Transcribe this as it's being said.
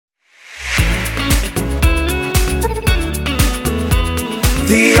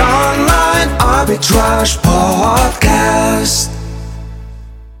The Online Arbitrage Podcast.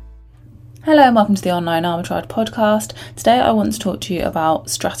 Hello and welcome to the Online Arbitrage Podcast. Today I want to talk to you about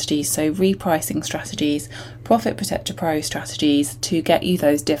strategies, so repricing strategies, Profit Protector Pro strategies to get you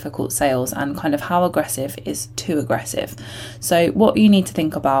those difficult sales, and kind of how aggressive is too aggressive. So what you need to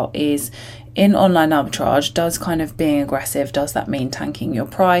think about is, in online arbitrage, does kind of being aggressive, does that mean tanking your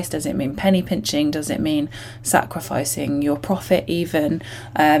price? Does it mean penny pinching? Does it mean sacrificing your profit even?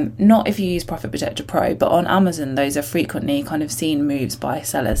 Not if you use Profit Protector Pro, but on Amazon, those are frequently kind of seen moves by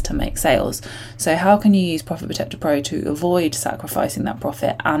sellers to make sales. So how can you use Profit Protector Pro to avoid sacrificing that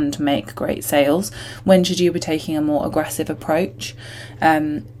profit and make great sales? When should you be taking a more aggressive approach?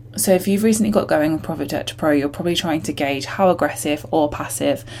 So if you've recently got going with Profit Protector Pro, you're probably trying to gauge how aggressive or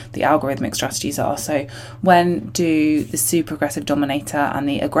passive the algorithmic strategies are. So when do the super aggressive dominator and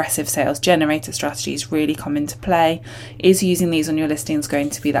the aggressive sales generator strategies really come into play? Is using these on your listings going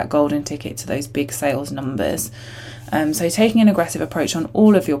to be that golden ticket to those big sales numbers? So taking an aggressive approach on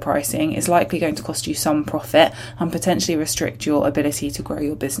all of your pricing is likely going to cost you some profit and potentially restrict your ability to grow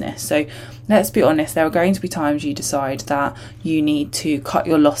your business. So let's be honest, there are going to be times you decide that you need to cut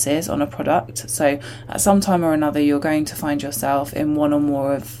your losses on a product. So at some time or another, you're going to find yourself in one or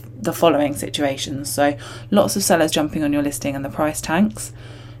more of the following situations. So lots of sellers jumping on your listing and the price tanks.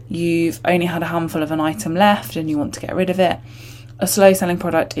 You've only had a handful of an item left and you want to get rid of it. A slow selling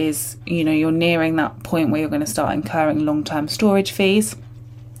product is, you're nearing that point where you're going to start incurring long-term storage fees.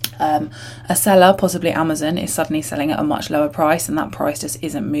 A seller, possibly Amazon, is suddenly selling at a much lower price and that price just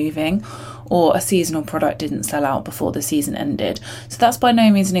isn't moving. Or a seasonal product didn't sell out before the season ended. So that's by no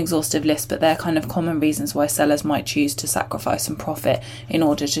means an exhaustive list, but they're kind of common reasons why sellers might choose to sacrifice some profit in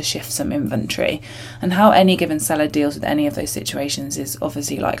order to shift some inventory. And how any given seller deals with any of those situations is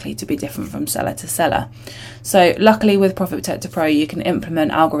obviously likely to be different from seller to seller. So luckily with Profit Protector Pro, you can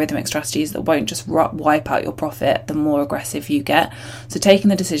implement algorithmic strategies that won't just wipe out your profit the more aggressive you get. So taking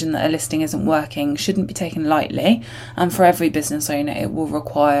the decision that a listing isn't working shouldn't be taken lightly, and for every business owner it will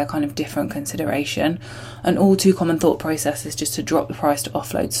require kind of different consideration. An all too common thought process is just to drop the price to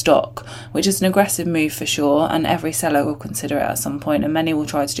offload stock, which is an aggressive move for sure, and every seller will consider it at some point, and many will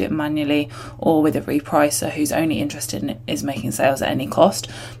try to do it manually or with a repricer who's only interested in is making sales at any cost.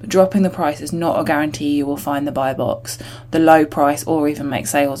 But dropping the price is not a guarantee you will find the buy box, the low price, or even make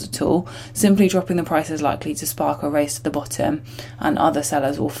sales at all. Simply dropping the price is likely to spark a race to the bottom and other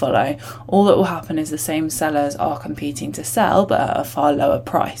sellers will follow. All that will happen is the same sellers are competing to sell but at a far lower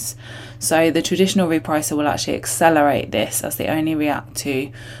price. So the traditional repricer will actually accelerate this as they only react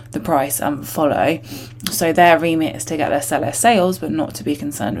to the price and follow. So their remit is to get their seller sales but not to be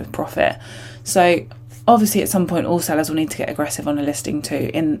concerned with profit. So obviously at some point all sellers will need to get aggressive on a listing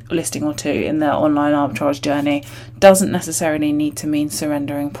or two in their online arbitrage journey. Doesn't necessarily need to mean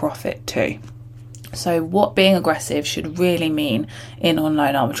surrendering profit too. So what being aggressive should really mean in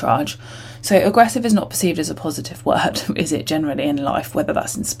online arbitrage. So aggressive is not perceived as a positive word, is it, generally in life, whether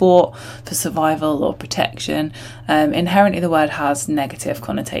that's in sport, for survival or protection. Inherently the word has negative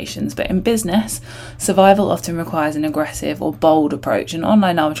connotations, but in business, survival often requires an aggressive or bold approach, and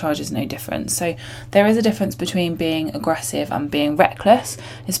online arbitrage is no different. So there is a difference between being aggressive and being reckless,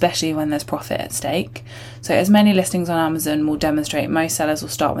 especially when there's profit at stake. So as many listings on Amazon will demonstrate, most sellers will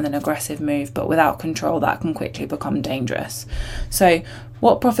start with an aggressive move, but without control that can quickly become dangerous. So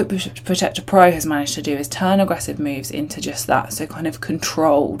what Profit Protector Pro has managed to do is turn aggressive moves into just that, so kind of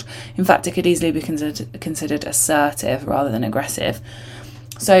controlled. In fact, it could easily be considered assertive rather than aggressive.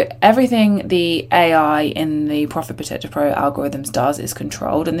 So everything the AI in the Profit Protector Pro algorithms does is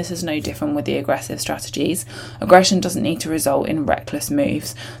controlled, and this is no different with the aggressive strategies. Aggression doesn't need to result in reckless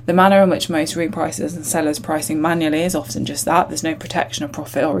moves. The manner in which most repricers and sellers pricing manually is often just that. There's no protection of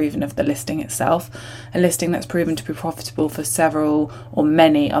profit or even of the listing itself. A listing that's proven to be profitable for several or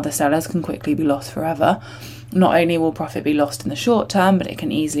many other sellers can quickly be lost forever. Not only will profit be lost in the short term, but it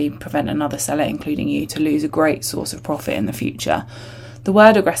can easily prevent another seller, including you, to lose a great source of profit in the future. The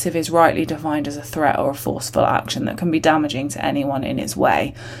word aggressive is rightly defined as a threat or a forceful action that can be damaging to anyone in its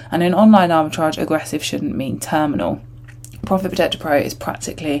way. And in online arbitrage, aggressive shouldn't mean terminal. Profit Protector Pro is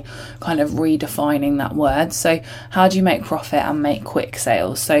practically kind of redefining that word. So how do you make profit and make quick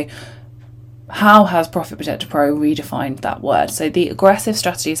sales? So how has Profit Protector Pro redefined that word? So the aggressive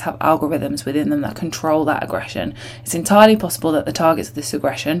strategies have algorithms within them that control that aggression. It's entirely possible that the targets of this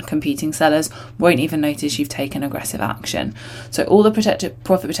aggression, competing sellers, won't even notice you've taken aggressive action. So all the Profit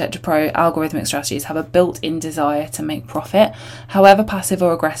Protector Pro algorithmic strategies have a built-in desire to make profit. However passive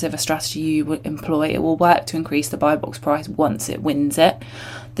or aggressive a strategy you would employ, it will work to increase the buy box price once it wins it.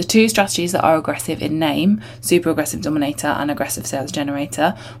 The two strategies that are aggressive in name, super aggressive dominator and aggressive sales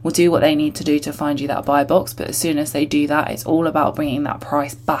generator, will do what they need to do to find you that buy box, but as soon as they do that, it's all about bringing that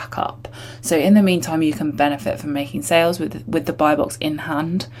price back up. So in the meantime, you can benefit from making sales with the buy box in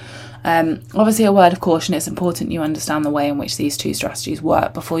hand. Obviously, a word of caution, it's important you understand the way in which these two strategies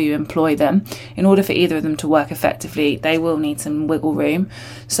work before you employ them. In order for either of them to work effectively, they will need some wiggle room.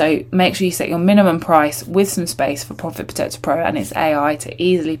 So make sure you set your minimum price with some space for Profit Protector Pro and its AI to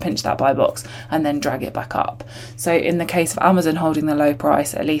easily pinch that buy box and then drag it back up. So in the case of Amazon holding the low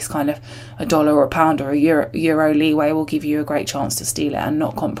price, at least kind of $1 or £1 or a euro leeway will give you a great chance to steal it and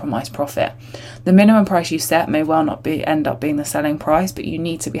not compromise profit. The minimum price you set may well not end up being the selling price, but you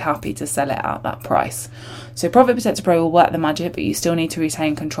need to be happy to sell it at that price. So Profit Protector Pro will work the magic, but you still need to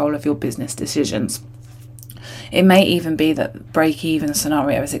retain control of your business decisions. It may even be that break-even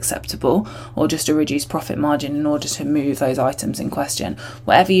scenario is acceptable, or just a reduced profit margin in order to move those items in question.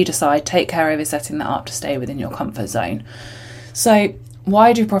 Whatever you decide, take care over setting that up to stay within your comfort zone. So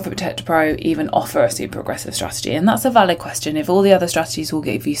why do Profit Protector Pro even offer a super aggressive strategy? And that's a valid question. If all the other strategies will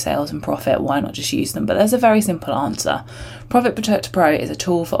give you sales and profit, why not just use them? But there's a very simple answer. Profit Protector Pro is a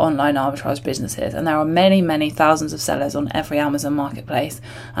tool for online arbitrage businesses, and there are many, many thousands of sellers on every Amazon marketplace,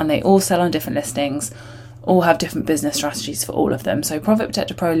 and they all sell on different listings, all have different business strategies for all of them. So Profit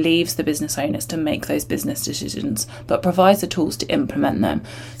Protector Pro leaves the business owners to make those business decisions, but provides the tools to implement them.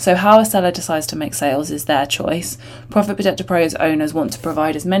 So how a seller decides to make sales is their choice. Profit Protector Pro's owners want to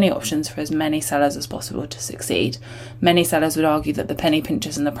provide as many options for as many sellers as possible to succeed. Many sellers would argue that the penny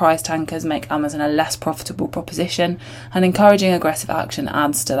pinchers and the price tankers make Amazon a less profitable proposition, and encouraging aggressive action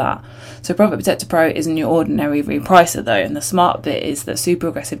adds to that. So Profit Protector Pro isn't your ordinary repricer though, and the smart bit is that super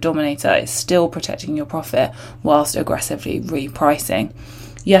aggressive dominator is still protecting your profit whilst aggressively repricing.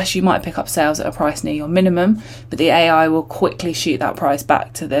 Yes, you might pick up sales at a price near your minimum, but the AI will quickly shoot that price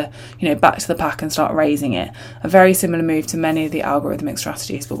back to the pack and start raising it. A very similar move to many of the algorithmic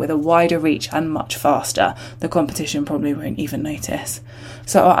strategies, but with a wider reach and much faster. The competition probably won't even notice.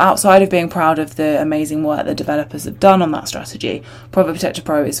 So outside of being proud of the amazing work the developers have done on that strategy, Profit Protector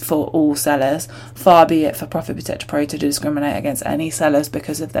Pro is for all sellers. Far be it for Profit Protector Pro to discriminate against any sellers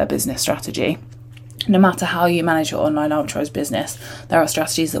because of their business strategy. No matter how you manage your online arbitrage business, there are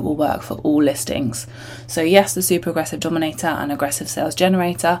strategies that will work for all listings. So yes, the super aggressive dominator and aggressive sales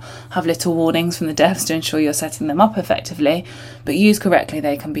generator have little warnings from the devs to ensure you're setting them up effectively, but used correctly,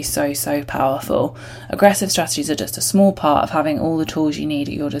 they can be so powerful. Aggressive strategies are just a small part of having all the tools you need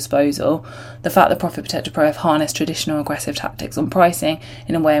at your disposal. The fact that Profit Protector Pro have harnessed traditional aggressive tactics on pricing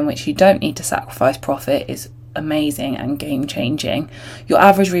in a way in which you don't need to sacrifice profit is amazing and game changing. Your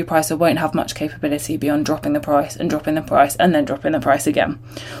average repricer won't have much capability beyond dropping the price and dropping the price and then dropping the price again.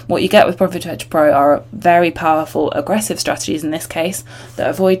 What you get with Profit Protector Pro are very powerful aggressive strategies in this case that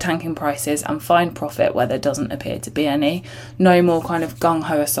avoid tanking prices and find profit where there doesn't appear to be any. No more kind of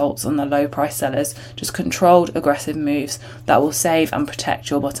gung-ho assaults on the low price sellers, just controlled aggressive moves that will save and protect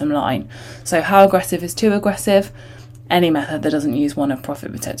your bottom line. So how aggressive is too aggressive? Any method that doesn't use one of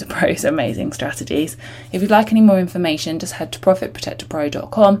Profit Protector Pro's amazing strategies. If you'd like any more information, just head to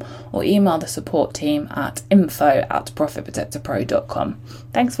profitprotectorpro.com or email the support team at info@profitprotectorpro.com.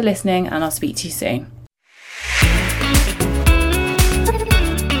 Thanks for listening, and I'll speak to you soon.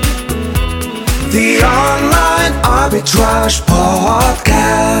 The Online Arbitrage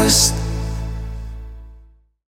Podcast.